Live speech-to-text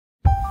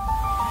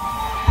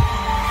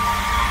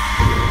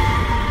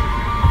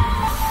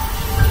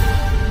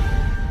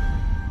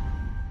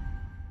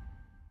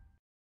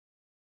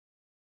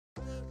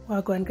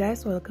Wagwan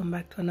guys, welcome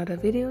back to another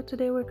video.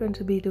 Today we're going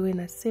to be doing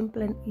a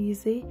simple and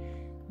easy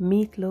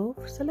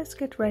meatloaf. So let's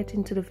get right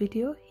into the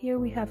video. Here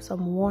we have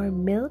some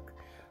warm milk.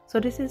 So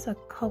this is a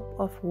cup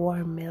of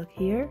warm milk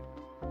here.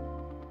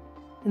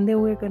 And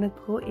then we're going to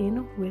go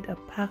in with a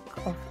pack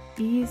of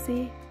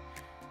easy,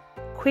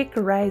 quick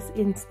rise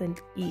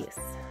instant yeast.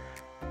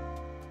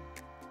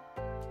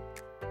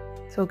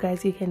 So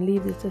guys, you can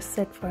leave this to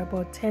set for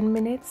about 10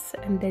 minutes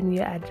and then you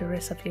add the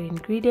rest of your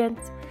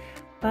ingredients.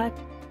 But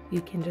you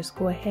can just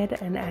go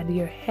ahead and add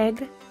your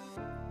egg.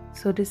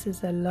 So this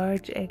is a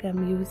large egg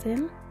I'm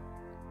using.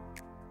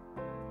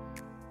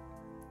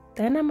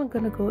 Then I'm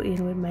gonna go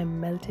in with my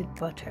melted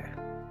butter.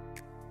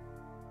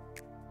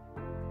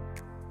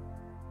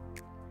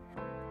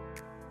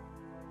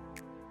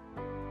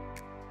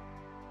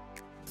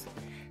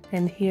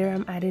 And here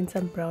I'm adding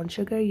some brown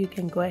sugar. You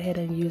can go ahead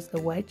and use the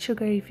white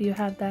sugar if you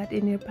have that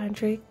in your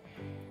pantry.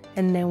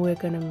 And then we're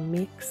gonna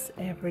mix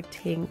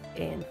everything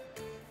in.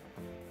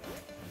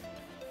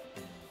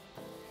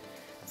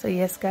 So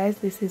yes guys,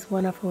 this is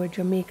one of our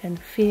Jamaican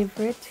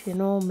favorite. You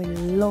know, me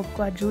love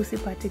a juicy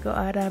patty go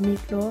add a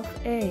meatloaf.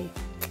 Hey,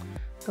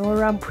 don't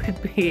ramp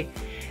with me.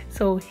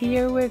 So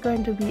here we're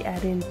going to be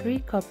adding 3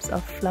 cups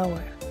of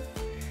flour.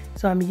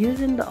 So I'm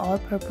using the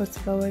all-purpose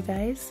flour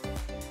guys.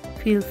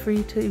 Feel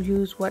free to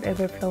use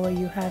whatever flour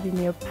you have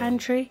in your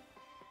pantry.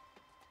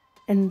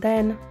 And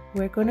then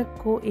we're gonna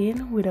go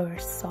in with our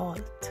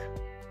salt.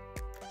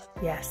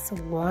 Yes,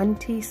 1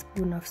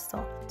 teaspoon of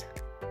salt.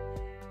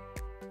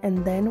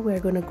 And then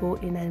we're gonna go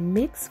in and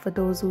mix. For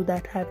those who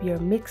that have your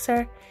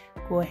mixer,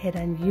 go ahead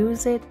and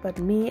use it, but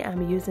me,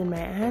 I'm using my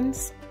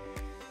hands.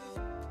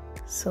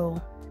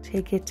 So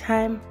take your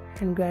time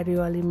and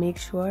gradually make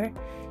sure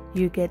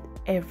you get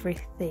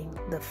everything,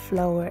 the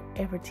flour,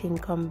 everything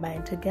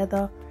combined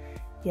together.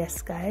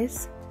 Yes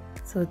guys,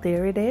 so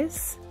there it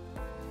is.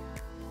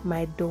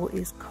 My dough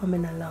is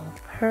coming along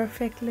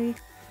perfectly,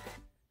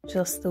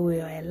 just the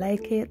way I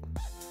like it.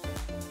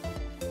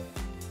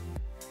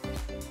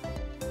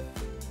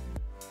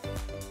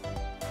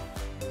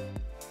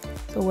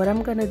 So what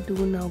I'm gonna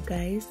do now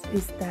guys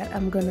is that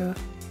I'm gonna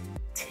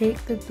take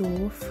the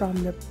dough from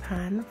the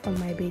pan, from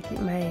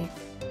my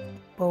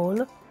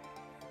bowl,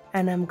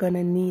 and I'm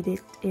gonna knead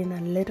it in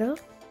a little.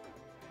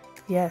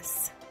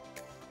 Yes.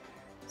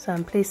 So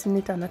I'm placing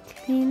it on a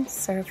clean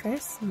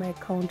surface. My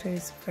counter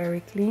is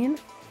very clean.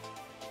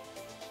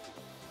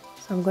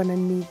 So I'm gonna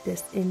knead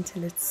this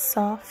until it's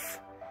soft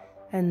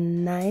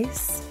and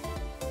nice.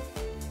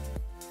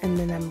 And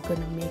then I'm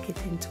gonna make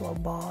it into a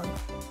ball.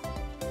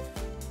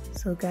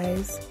 So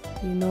guys,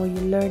 you know, you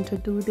learn to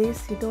do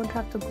this. You don't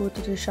have to go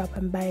to the shop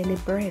and buy any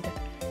bread,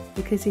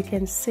 because you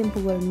can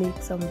simply well make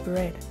some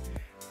bread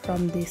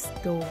from this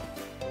dough.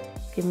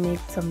 You can make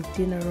some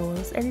dinner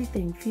rolls,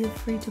 anything. Feel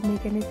free to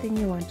make anything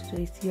you want to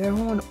do. It's your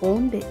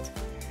own it.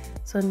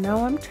 So now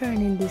I'm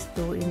turning this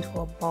dough into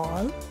a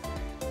ball,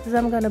 because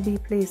I'm gonna be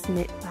placing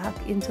it back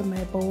into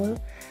my bowl.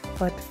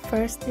 But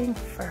first thing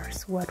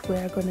first, what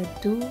we're gonna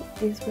do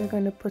is we're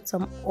gonna put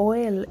some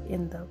oil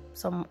in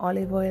some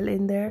olive oil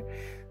in there,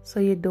 so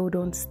your dough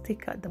don't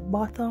stick at the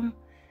bottom,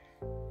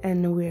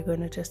 and we're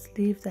gonna just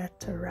leave that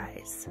to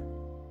rise.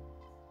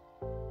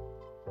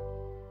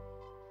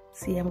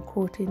 See, I'm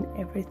coating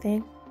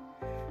everything.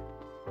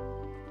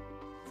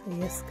 So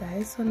yes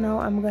guys, so now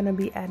I'm gonna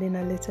be adding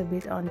a little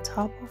bit on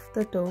top of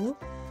the dough,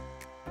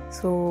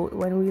 so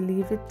when we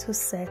leave it to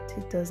set,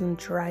 it doesn't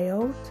dry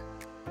out.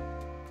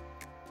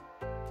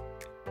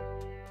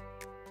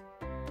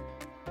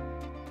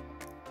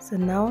 So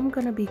now I'm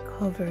gonna be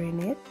covering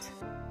it.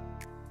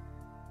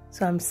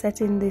 So I'm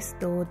setting this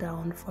dough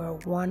down for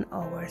 1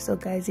 hour. So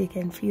guys, you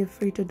can feel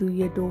free to do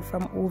your dough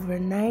from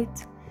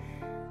overnight,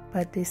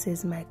 but this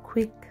is my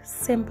quick,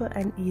 simple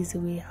and easy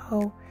way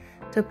how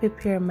to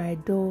prepare my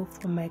dough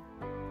for my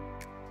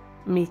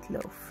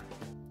meatloaf.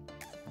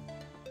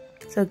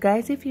 So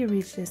guys, if you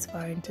reach this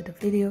far into the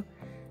video,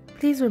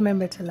 please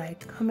remember to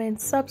like, comment,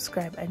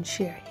 subscribe and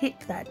share. Hit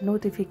that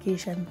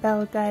notification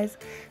bell guys,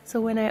 so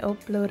when I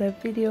upload a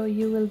video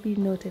you will be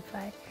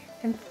notified.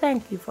 And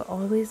thank you for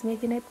always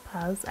making it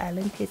Pal's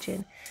Island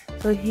Kitchen.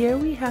 So here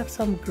we have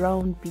some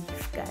ground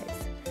beef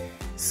guys.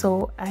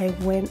 So I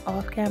went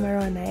off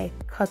camera and I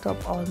cut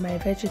up all my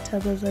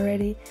vegetables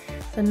already.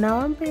 So now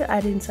I'm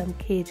adding some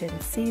Cajun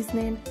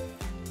seasoning.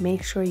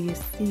 Make sure you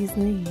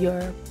season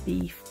your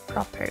beef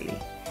properly.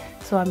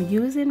 So I'm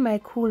using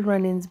my Cool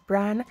Runnings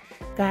brand.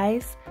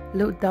 Guys,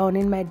 look down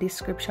in my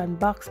description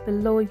box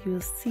below. You'll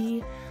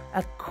see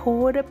a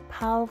code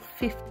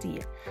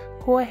PAL50.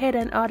 Go ahead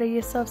and order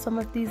yourself some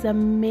of these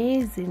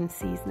amazing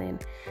seasoning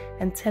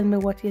and tell me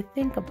what you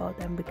think about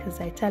them, because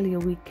I tell you,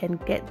 we can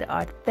get the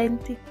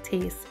authentic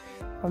taste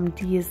from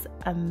these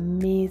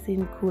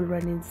amazing Cool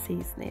Running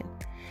seasoning.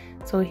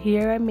 So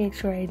here I make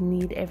sure I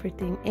knead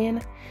everything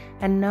in,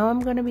 and now I'm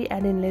going to be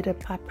adding little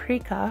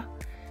paprika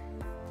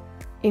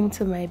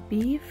into my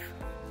beef,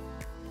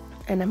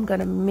 and I'm going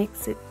to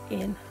mix it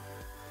in.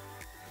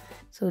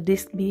 So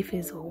this beef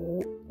is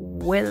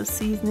well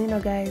seasoned, you know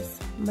guys.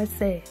 Must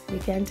say, you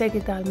can take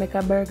it and make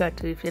a burger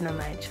too if you don't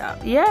mind chop.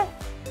 Yeah,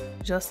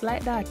 just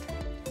like that.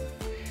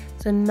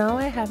 So now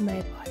I have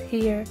my pot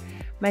here.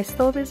 My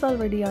stove is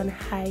already on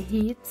high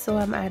heat, so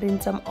I'm adding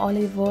some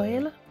olive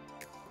oil,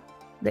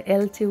 the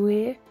healthy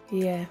way,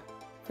 yeah,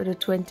 for the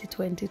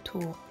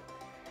 2022.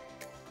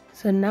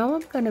 So now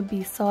I'm gonna be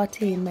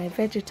sauteing my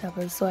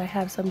vegetables. So I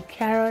have some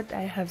carrot,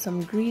 I have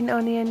some green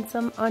onion,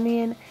 some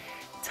onion,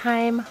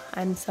 thyme,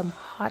 and some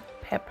hot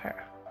pepper.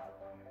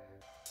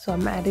 So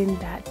I'm adding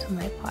that to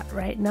my pot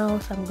right now.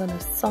 So I'm gonna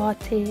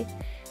saute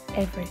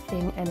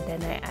everything and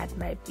then I add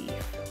my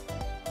beef.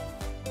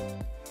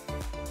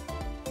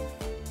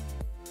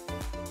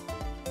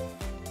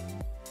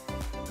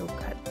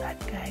 Look at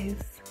that, guys.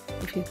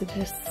 If you could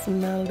just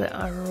smell the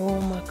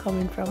aroma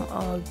coming from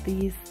all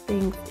these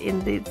things in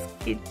this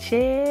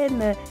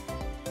kitchen.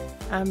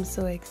 I'm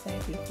so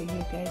excited for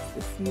you guys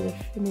to see the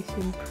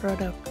finishing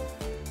product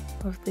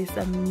of this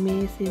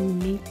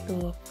amazing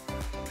meatloaf.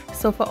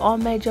 So for all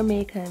my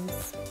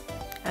Jamaicans,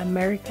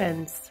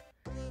 Americans,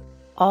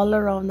 all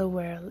around the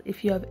world,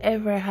 if you have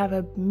ever had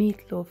a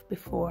meatloaf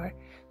before,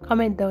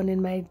 comment down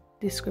in my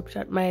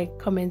description, my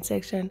comment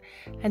section,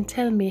 and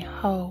tell me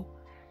how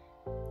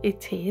it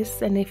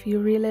tastes, and if you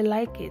really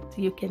like it,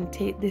 you can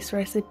take this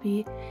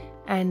recipe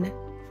and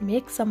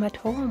make some at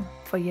home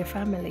for your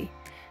family.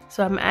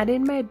 So I'm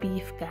adding my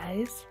beef,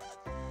 guys,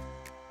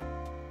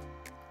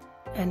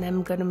 and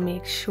I'm gonna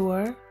make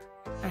sure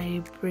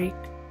I break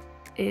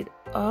it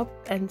up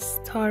and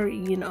stir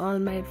in all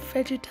my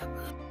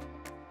vegetables.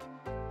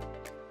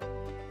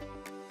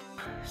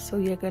 So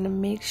you're gonna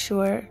make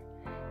sure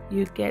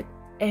you get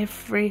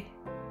everything.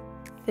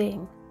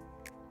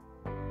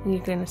 You're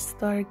gonna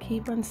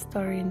keep on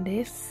stirring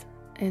this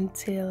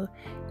until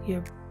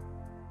your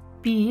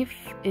beef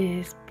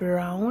is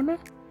brown.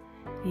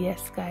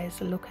 Yes,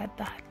 guys, look at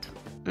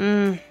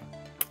that.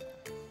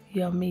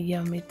 Yummy,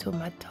 yummy to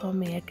my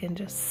tummy. I can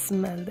just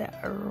smell the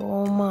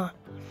aroma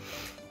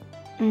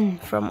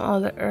from all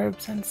the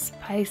herbs and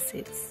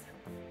spices.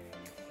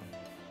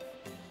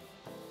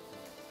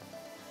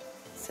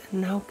 So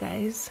now,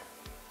 guys,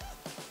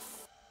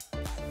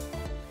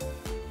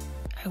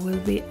 I will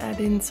be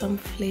adding some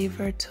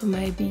flavor to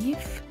my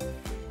beef.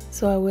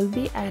 So I will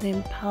be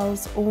adding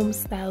Pal's home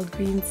style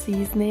green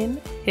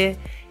seasoning.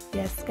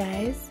 Yes,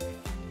 guys.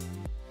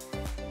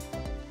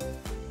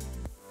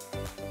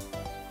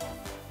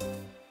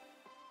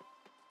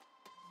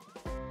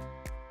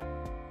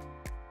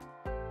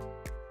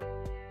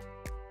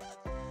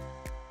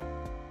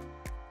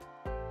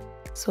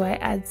 So I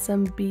add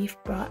some beef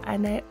broth,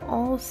 and I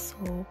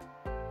also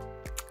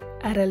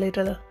add a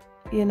little,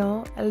 you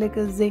know, a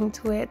little zing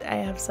to it. I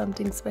have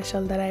something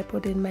special that I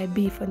put in my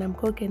beef when I'm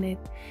cooking it.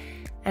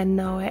 And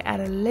now I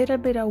add a little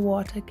bit of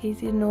water,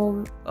 because you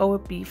know our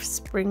beef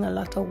spring a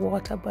lot of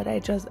water, but I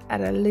just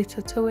add a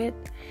little to it.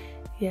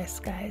 Yes,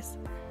 guys.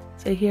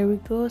 So here we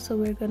go. So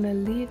we're gonna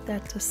leave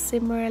that to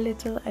simmer a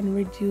little and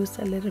reduce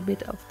a little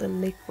bit of the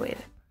liquid.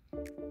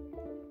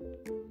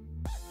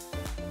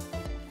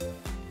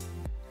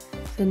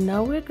 So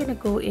now we're gonna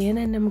go in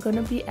and I'm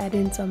gonna be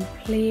adding some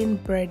plain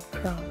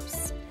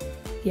breadcrumbs.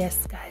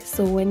 Yes, guys.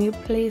 So when you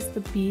place the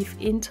beef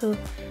into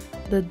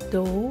the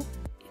dough,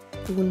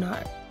 do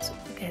not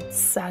get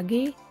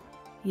saggy.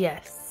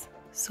 Yes,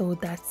 so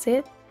that's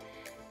it.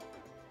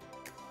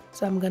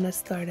 So I'm gonna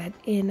stir that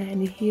in,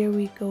 and here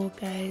we go,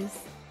 guys.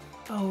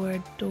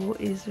 Our dough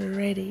is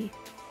ready.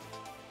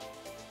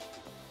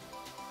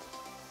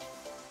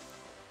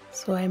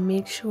 So I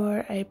make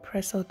sure I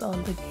press out all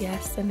the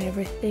gas and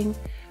everything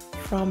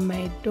from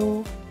my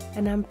dough,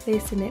 and I'm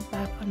placing it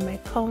back on my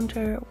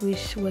counter,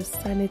 which was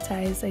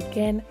sanitized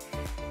again.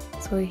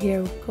 So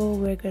here we go.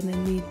 We're gonna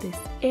knead this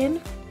in,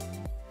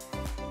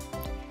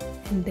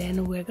 and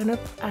then we're gonna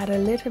add a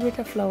little bit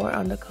of flour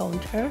on the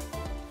counter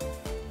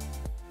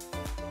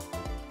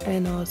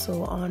and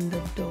also on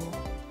the dough.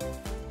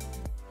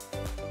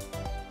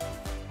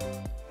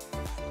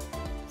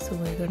 So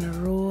we're gonna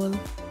roll.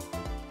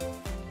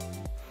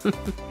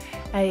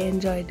 I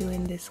enjoy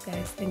doing this,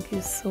 guys. Thank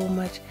you so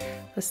much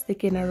for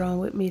sticking around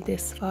with me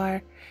this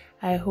far.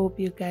 I hope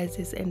you guys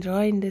is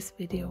enjoying this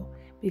video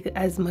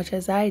as much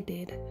as I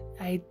did.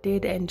 I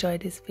did enjoy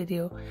this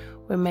video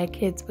with my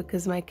kids,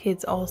 because my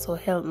kids also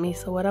helped me.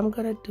 So what I'm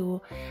gonna do,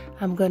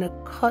 I'm gonna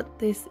cut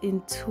this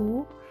in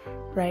two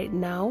right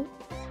now.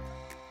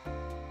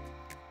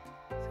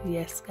 So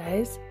yes,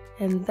 guys,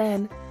 and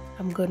then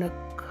I'm gonna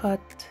cut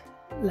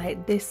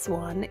like this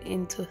one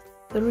into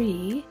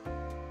three.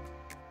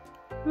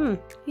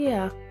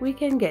 Yeah, we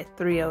can get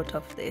 3 out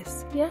of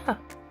this. Yeah,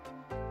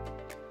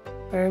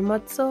 very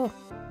much so.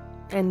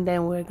 And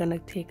then we're gonna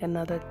take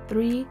another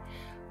 3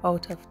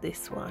 out of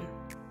this one.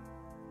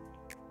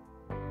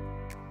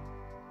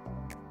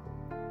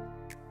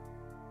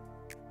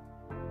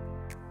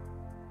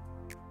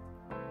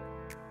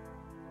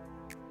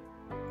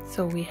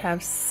 So we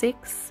have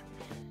 6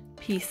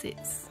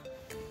 pieces.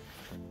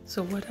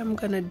 So what I'm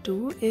gonna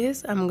do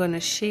is I'm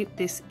gonna shape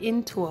this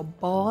into a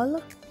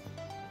ball.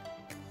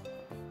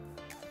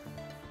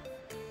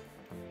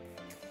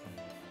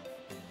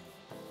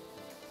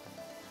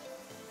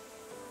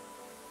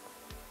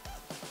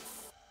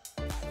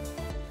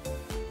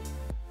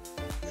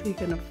 So you're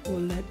gonna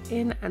fold that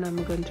in, and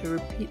I'm going to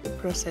repeat the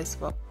process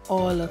for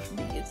all of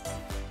these.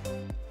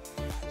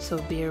 So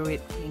bear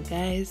with me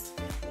guys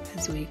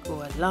as we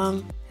go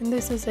along, and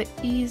this is an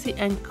easy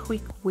and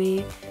quick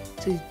way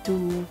to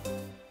do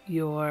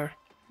your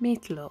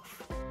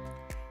meatloaf.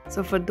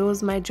 So for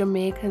those my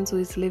Jamaicans who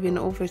is living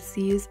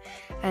overseas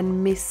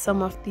and miss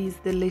some of these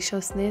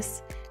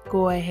deliciousness,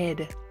 go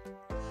ahead,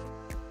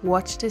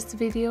 watch this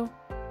video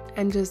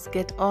and just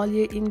get all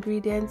your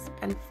ingredients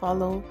and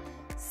follow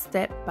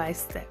step by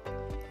step.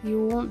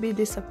 You won't be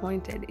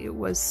disappointed. It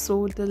was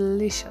so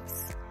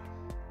delicious,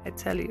 I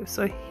tell you.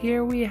 So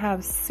here we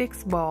have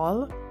 6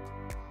 balls.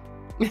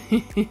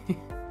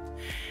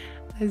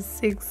 There's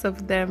 6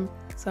 of them.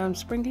 So I'm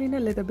sprinkling a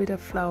little bit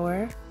of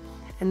flour,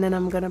 and then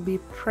I'm gonna be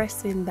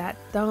pressing that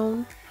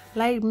down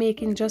like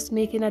just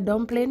making a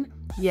dumpling.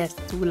 Yes,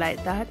 do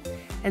like that.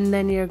 And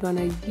then you're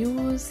gonna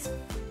use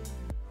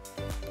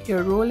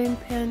your rolling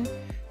pin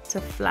to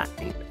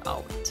flatten it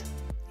out.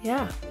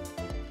 Yeah,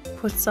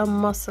 put some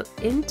muscle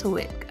into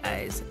it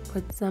guys,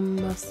 put some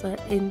muscle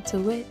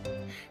into it,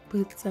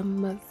 put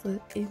some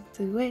muscle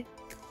into it.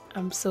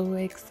 I'm so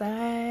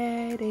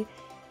excited.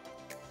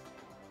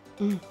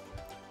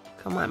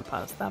 Come on,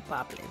 Paul, stop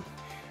babbling.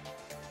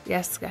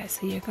 Yes guys,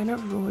 so you're gonna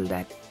roll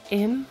that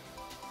in,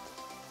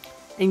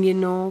 and you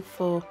know,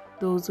 for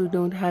those who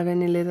don't have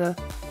any little,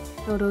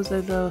 those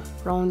little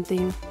round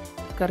thing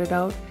to cut it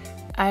out,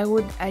 I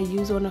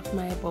use one of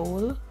my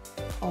bowl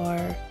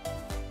or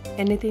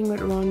anything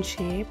with round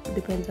shape,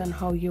 depends on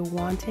how you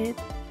want it.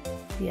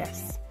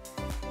 Yes,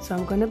 so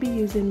I'm gonna be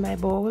using my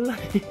bowl.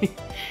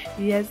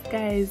 Yes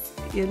guys,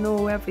 you know,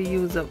 we have to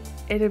use up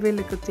every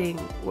little thing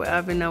we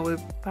have in our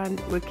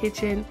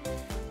kitchen.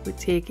 We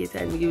take it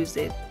and use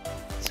it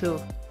to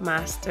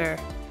master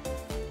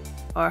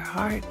our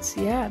hearts.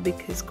 Yeah,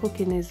 because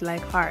cooking is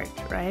like art,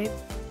 right?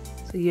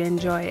 So you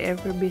enjoy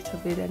every bit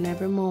of it and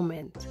every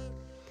moment.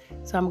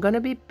 So I'm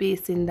gonna be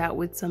basting that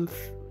with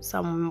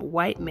some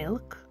white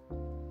milk,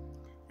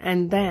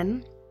 and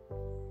then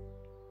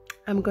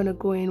I'm gonna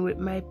go in with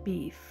my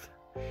beef.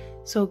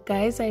 So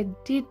guys, I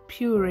did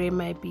puree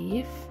my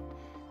beef.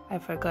 I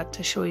forgot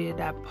to show you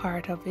that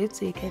part of it,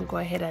 so you can go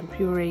ahead and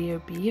puree your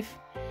beef.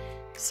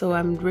 So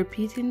I'm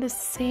repeating the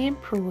same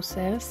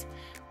process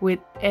with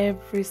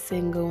every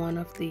single one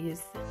of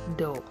these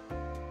dough.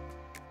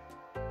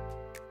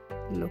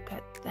 Look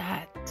at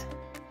that.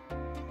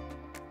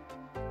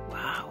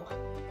 Wow.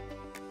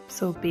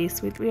 So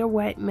base with your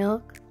white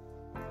milk.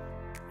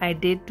 I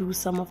did do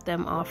some of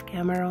them off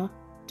camera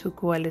to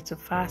go a little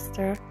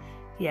faster.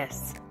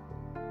 Yes.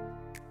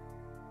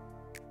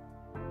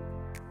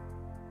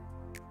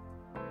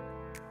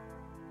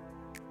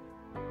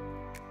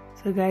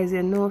 So guys,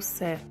 you know,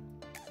 sir,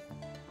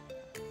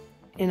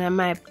 in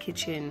my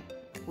kitchen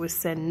we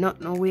send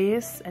not no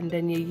waste, and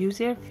then you use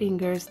your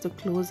fingers to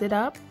close it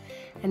up,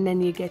 and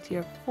then you get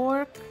your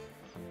fork,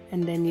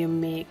 and then you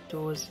make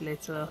those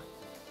little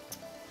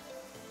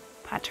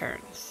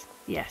patterns.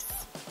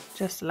 Yes,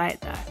 just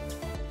like that.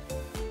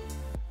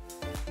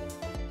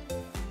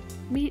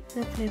 Meet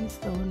the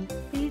Flintstone,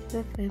 meet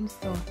the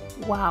Flintstone.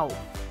 Wow,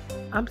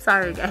 I'm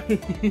sorry guys.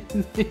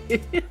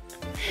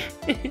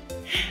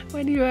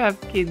 When you have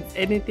kids,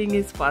 anything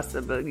is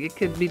possible. You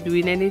could be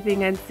doing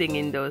anything and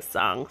singing those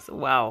songs.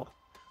 Wow.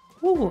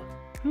 Ooh.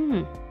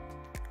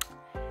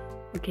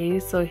 Okay,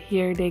 so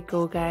here they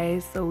go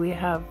guys. So we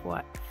have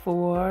what,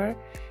 4,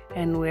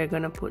 and we're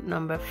gonna put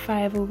number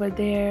 5 over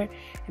there.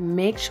 And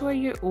make sure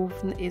your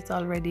oven is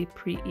already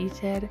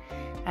preheated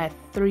at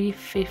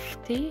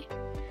 350.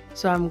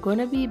 So I'm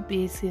gonna be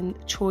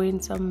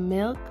throwing some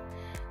milk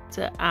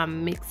to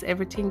mix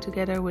everything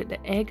together with the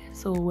egg.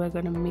 So we're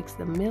gonna mix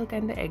the milk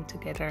and the egg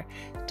together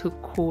to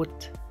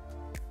coat,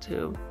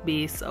 to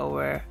base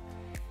our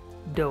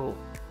dough.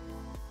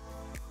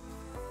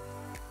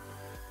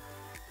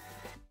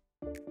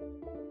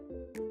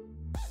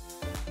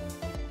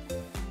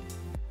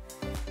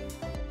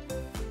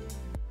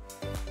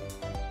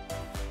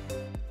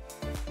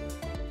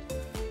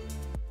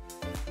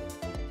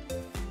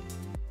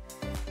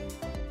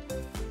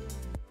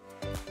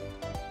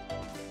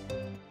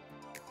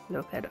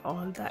 Look at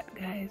all that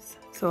guys.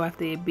 So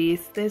after you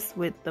base this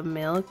with the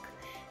milk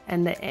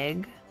and the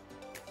egg,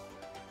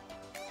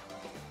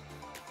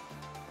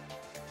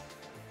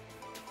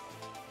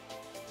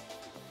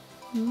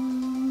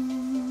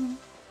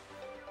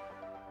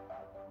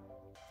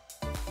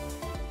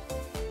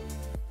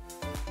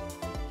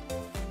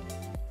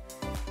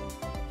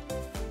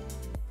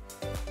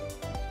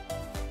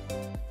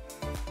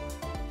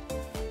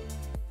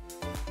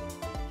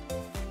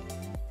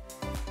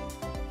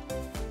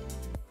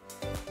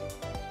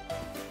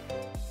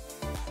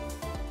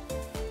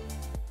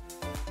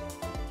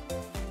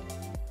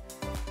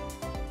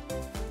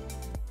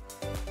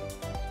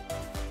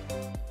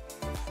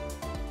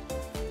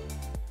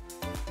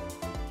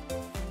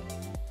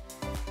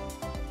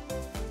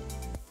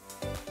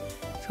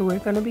 so we're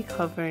gonna be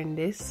covering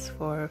this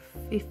for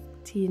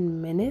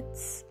 15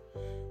 minutes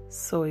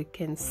so it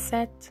can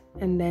set,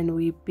 and then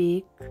we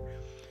bake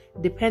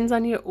Depends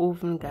on your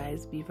oven,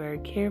 guys. Be very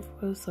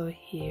careful. So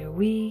here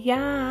we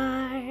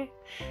are.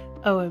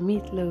 Our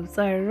meatloaves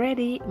are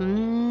ready.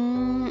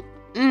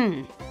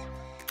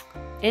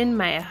 In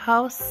my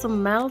house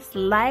smells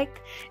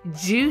like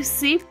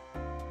juicy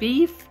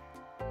beef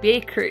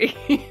bakery.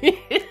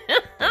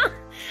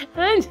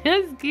 I'm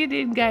just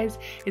kidding, guys.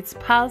 It's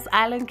Pal's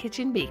Island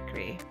Kitchen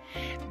Bakery,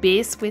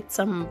 based with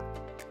some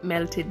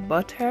melted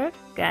butter,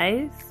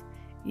 guys.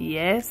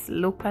 Yes,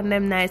 look on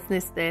them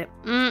niceness there.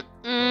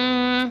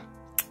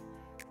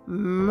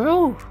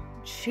 Oh,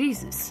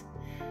 Jesus.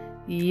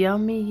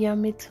 Yummy,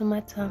 yummy to my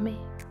tummy.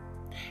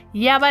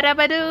 Yabba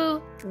dabba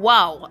doo.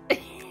 Wow.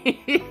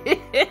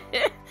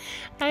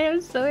 I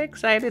am so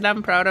excited.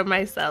 I'm proud of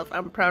myself.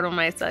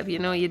 You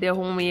know, you're there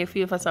home, you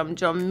feel for some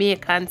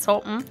Jamaican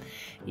something.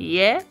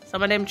 Yeah,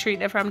 some of them treat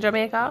them from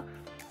Jamaica.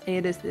 And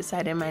you just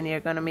decided, man, you're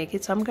gonna make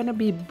it. So I'm gonna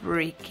be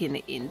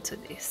breaking into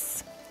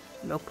this.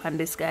 Look on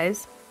this,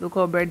 guys. Look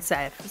how bread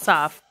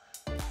soft.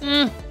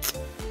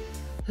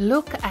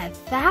 Look at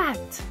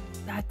that.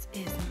 That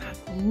is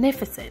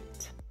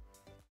magnificent.